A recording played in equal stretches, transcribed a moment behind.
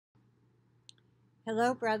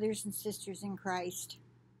Hello, brothers and sisters in Christ.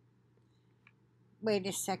 Wait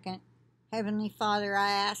a second. Heavenly Father,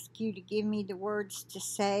 I ask you to give me the words to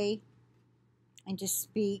say and to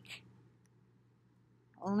speak.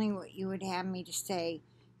 Only what you would have me to say.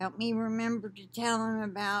 Help me remember to tell them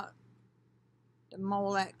about the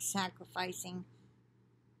Molech sacrificing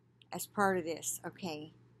as part of this.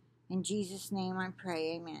 Okay. In Jesus' name I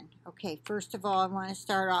pray. Amen. Okay, first of all, I want to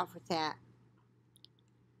start off with that.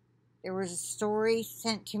 There was a story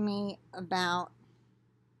sent to me about,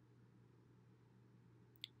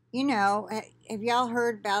 have y'all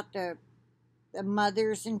heard about the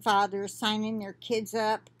mothers and fathers signing their kids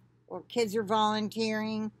up, or kids are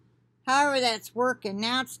volunteering? However that's working.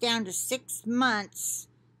 Now it's down to 6 months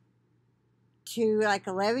to like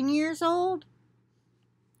 11 years old.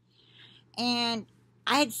 And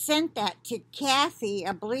I had sent that to Kathy.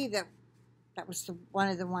 I believe that was one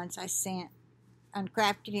of the ones I sent.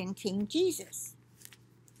 Uncrafted in Team Jesus.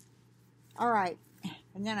 Alright.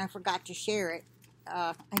 And then I forgot to share it.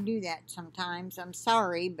 I do that sometimes. I'm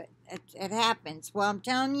sorry, but it happens. Well, I'm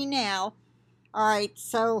telling you now. Alright,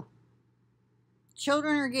 so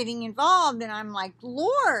children are getting involved, and I'm like,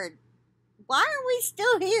 Lord, why are we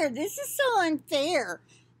still here? This is so unfair.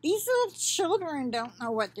 These little children don't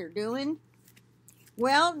know what they're doing.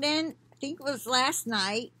 Well, then, I think it was last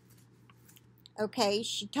night, okay,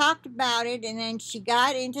 she talked about it, and then she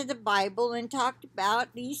got into the Bible and talked about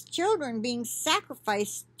these children being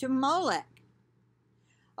sacrificed to Molech.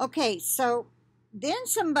 Okay, so then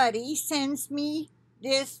somebody sends me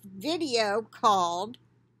this video called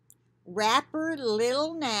Rapper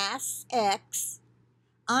Lil Nas X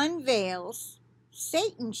Unveils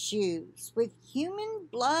Satan Shoes with Human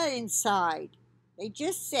Blood Inside. They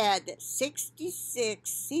just said that 66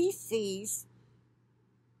 cc's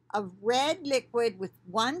of red liquid with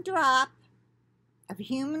 1 drop of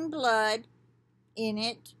human blood in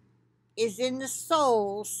it is in the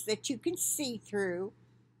soles that you can see through.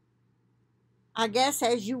 I guess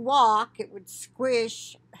as you walk, it would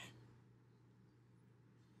squish.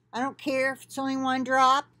 I don't care if it's only 1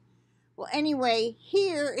 drop. Well, anyway,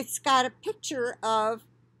 here it's got a picture of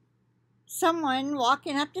someone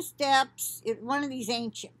walking up the steps. One of these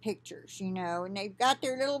ancient pictures, and they've got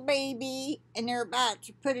their little baby, and they're about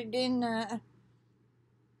to put it in the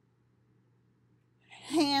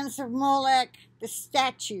hands of Molech, the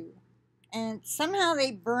statue. And somehow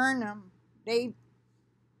they burn them.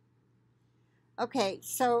 Okay,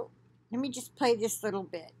 so let me just play this little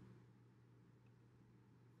bit.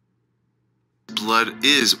 Blood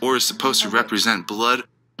is or is supposed to represent blood.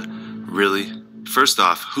 Really? First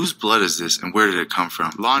off, whose blood is this and where did it come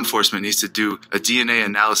from? Law enforcement needs to do a DNA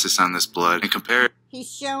analysis on this blood and compare it.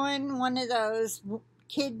 He's showing one of those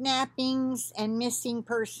kidnappings and missing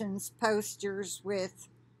persons posters with,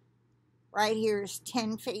 right here is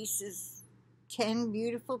 10 faces, 10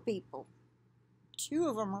 beautiful people. 2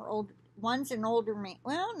 of them are older. One's an older man.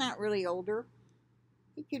 Well, not really older.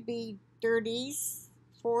 He could be 30s,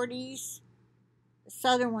 40s. This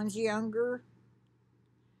other one's younger.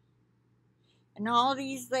 And all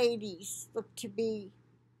these ladies look to be,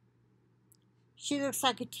 she looks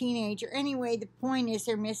like a teenager. Anyway, the point is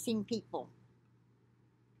they're missing people.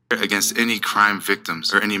 Against any crime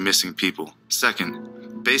victims or any missing people.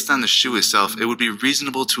 Second, based on the shoe itself, it would be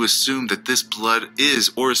reasonable to assume that this blood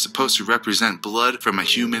is or is supposed to represent blood from a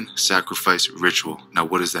human sacrifice ritual. Now,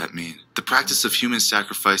 what does that mean? The practice of human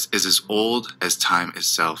sacrifice is as old as time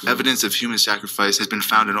itself. Evidence of human sacrifice has been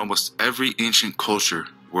found in almost every ancient culture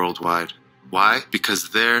worldwide. Why? Because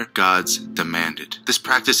their gods demand it. This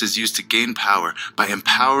practice is used to gain power by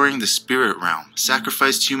empowering the spirit realm.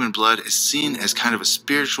 Sacrificed human blood is seen as kind of a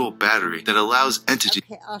spiritual battery that allows entities.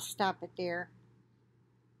 Okay, I'll stop it there.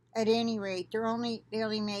 At any rate, they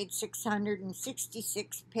only made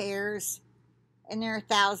 666 pairs, and they're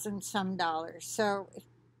 $1,000 some. So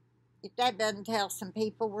if that doesn't tell some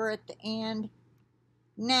people, we're at the end.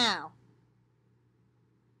 Now,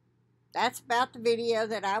 that's about the video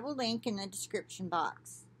that I will link in the description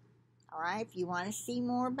box. Alright, if you want to see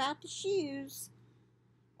more about the shoes.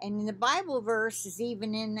 And the Bible verse is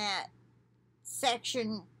even in that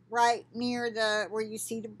section right near where you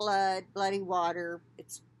see the bloody water.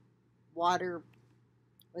 It's water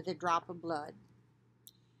with a drop of blood.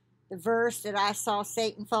 The verse that I saw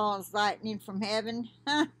Satan fall as lightning from heaven,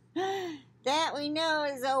 that we know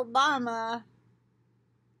is Obama.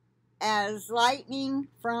 As lightning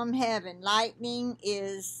from heaven. Lightning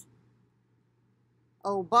is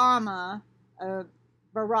Obama,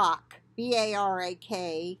 Barack,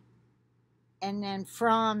 B-A-R-A-K, and then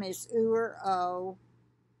from is Ur-O,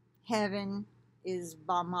 heaven is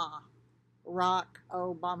Bama, Barack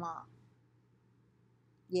Obama.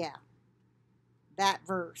 Yeah, that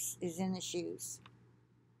verse is in the shoes.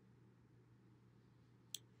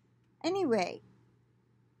 Anyway,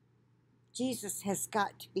 Jesus has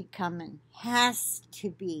got to be coming. Has to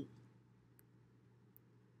be.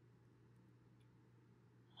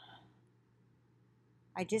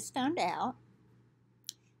 I just found out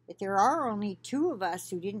that there are only 2 of us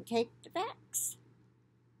who didn't take the vax.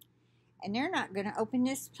 And they're not going to open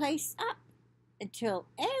this place up until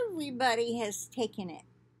everybody has taken it.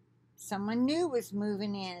 Someone new was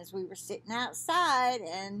moving in as we were sitting outside,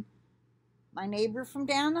 and my neighbor from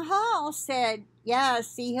down the hall said, yeah,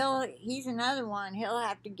 see, he's another one. He'll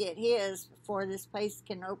have to get his before this place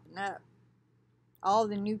can open up. All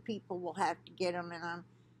the new people will have to get them.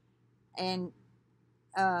 And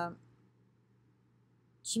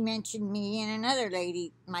she mentioned me and another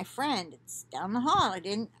lady, my friend. It's down the hall.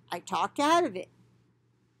 I talked out of it.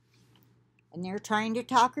 And they're trying to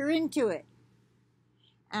talk her into it.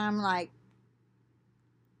 And I'm like,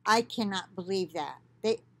 I cannot believe that.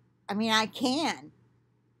 I can.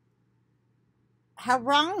 How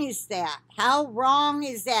wrong is that? How wrong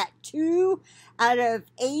is that? 2 out of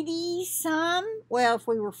 80 some? Well, if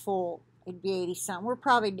we were full, it'd be 80 some. We're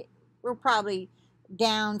probably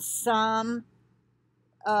down some.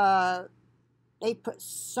 They put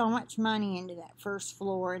so much money into that first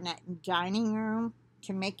floor and that dining room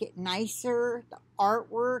to make it nicer. The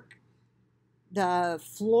artwork, the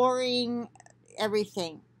flooring,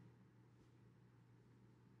 everything.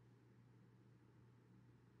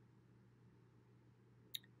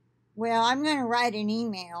 Well, I'm going to write an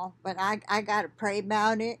email, but I got to pray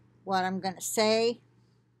about it, what I'm going to say.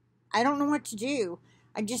 I don't know what to do.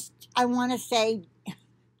 I want to say,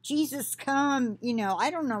 Jesus, come. I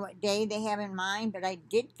don't know what day they have in mind, but I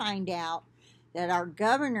did find out that our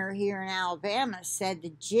governor here in Alabama said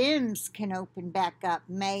the gyms can open back up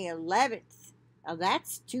May 11th. Now,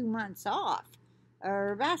 that's 2 months off,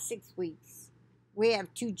 or about 6 weeks. We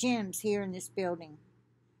have 2 gyms here in this building.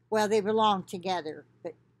 Well, they belong together,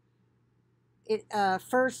 but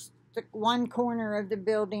first, the one corner of the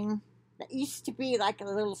building that used to be like a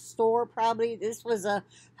little store, probably. This was a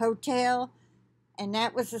hotel, and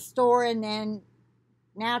that was a store, and then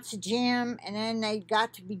now it's a gym. And then they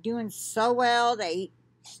got to be doing so well, they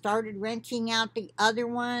started renting out the other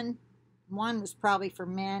one. One was probably for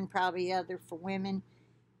men, probably the other for women,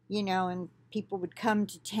 and people would come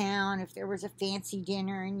to town if there was a fancy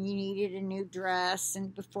dinner and you needed a new dress,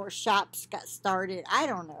 and before shops got started. I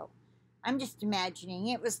don't know. I'm just imagining.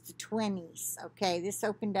 It was the 20s, okay? This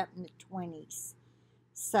opened up in the 20s.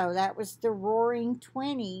 So that was the roaring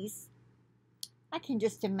 20s. I can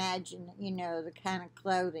just imagine, the kind of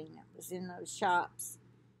clothing that was in those shops.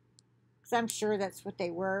 Because I'm sure that's what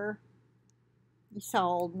they were. You saw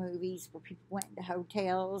old movies where people went into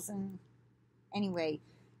hotels and... Anyway,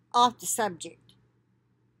 off the subject.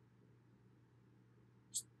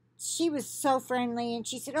 She was so friendly, and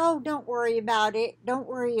she said, oh, don't worry about it. Don't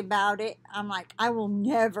worry about it. I'm like, I will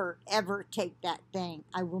never, ever take that thing.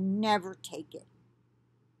 I will never take it.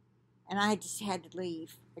 And I just had to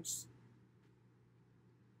leave. If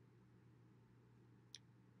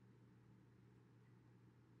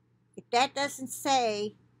that doesn't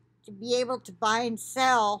say to be able to buy and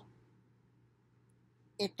sell,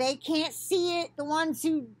 if they can't see it, the ones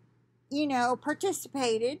who,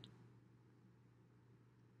 participated,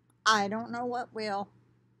 I don't know what will.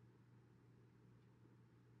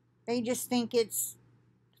 They just think it's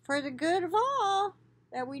for the good of all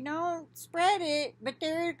that we don't spread it, but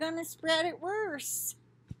they're going to spread it worse.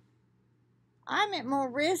 I'm at more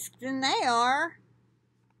risk than they are.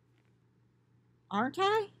 Aren't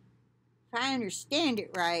I? If I understand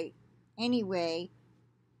it right. Anyway,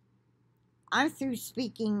 I'm through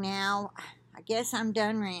speaking now. I guess I'm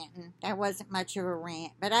done ranting. That wasn't much of a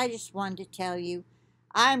rant, but I just wanted to tell you,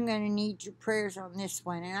 I'm going to need your prayers on this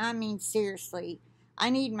one. And I mean, seriously, I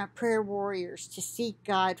need my prayer warriors to seek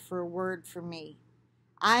God for a word for me.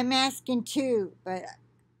 I'm asking too, but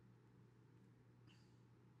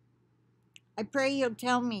I pray you'll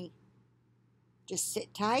tell me. Just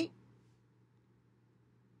sit tight.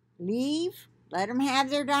 Leave. Let them have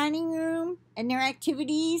their dining room and their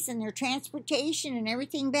activities and their transportation and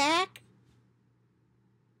everything back.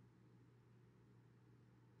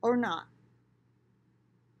 Or not.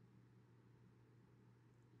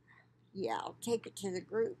 Yeah, I'll take it to the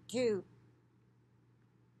group too.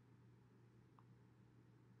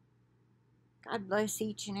 God bless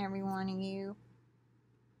each and every one of you.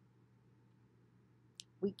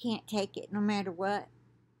 We can't take it no matter what.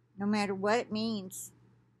 No matter what it means.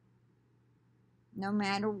 No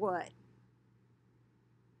matter what.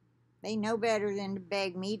 They know better than to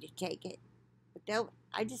beg me to take it. But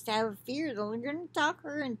I just have a fear they're going to talk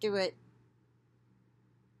her into it.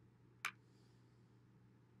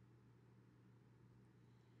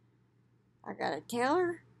 I got to tell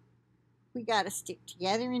her, we got to stick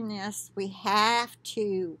together in this. We have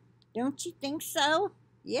to. Don't you think so?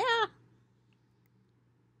 Yeah.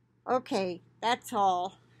 Okay, that's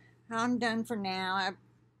all. I'm done for now.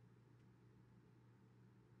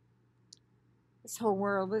 This whole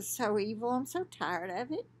world is so evil. I'm so tired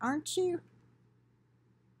of it. Aren't you?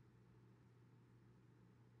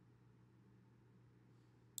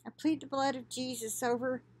 I plead the blood of Jesus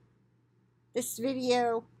over this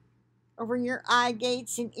video, over your eye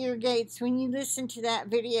gates and ear gates when you listen to that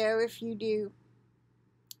video, if you do,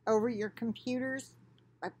 over your computers.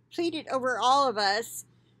 I plead it over all of us,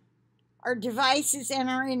 our devices and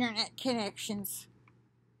our internet connections.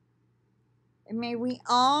 And may we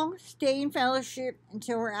all stay in fellowship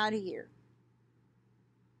until we're out of here.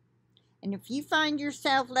 And if you find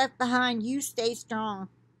yourself left behind, you stay strong.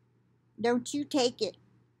 Don't you take it.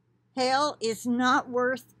 Hell is not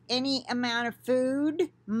worth any amount of food,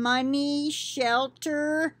 money,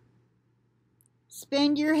 shelter.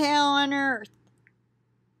 Spend your hell on earth.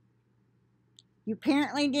 You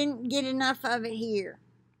apparently didn't get enough of it here,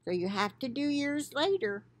 so you have to do yours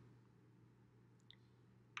later.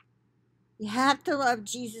 You have to love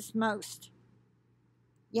Jesus most.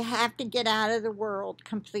 You have to get out of the world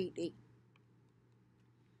completely.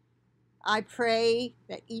 I pray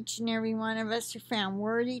that each and every one of us are found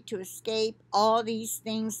worthy to escape all these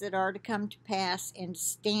things that are to come to pass and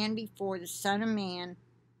stand before the Son of Man,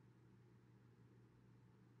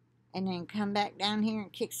 and then come back down here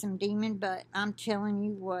and kick some demon butt. I'm telling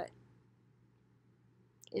you what,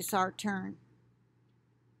 it's our turn.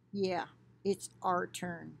 Yeah, it's our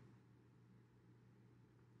turn.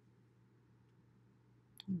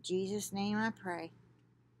 In Jesus' name I pray.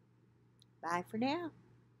 Bye for now.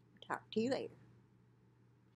 Talk to you later.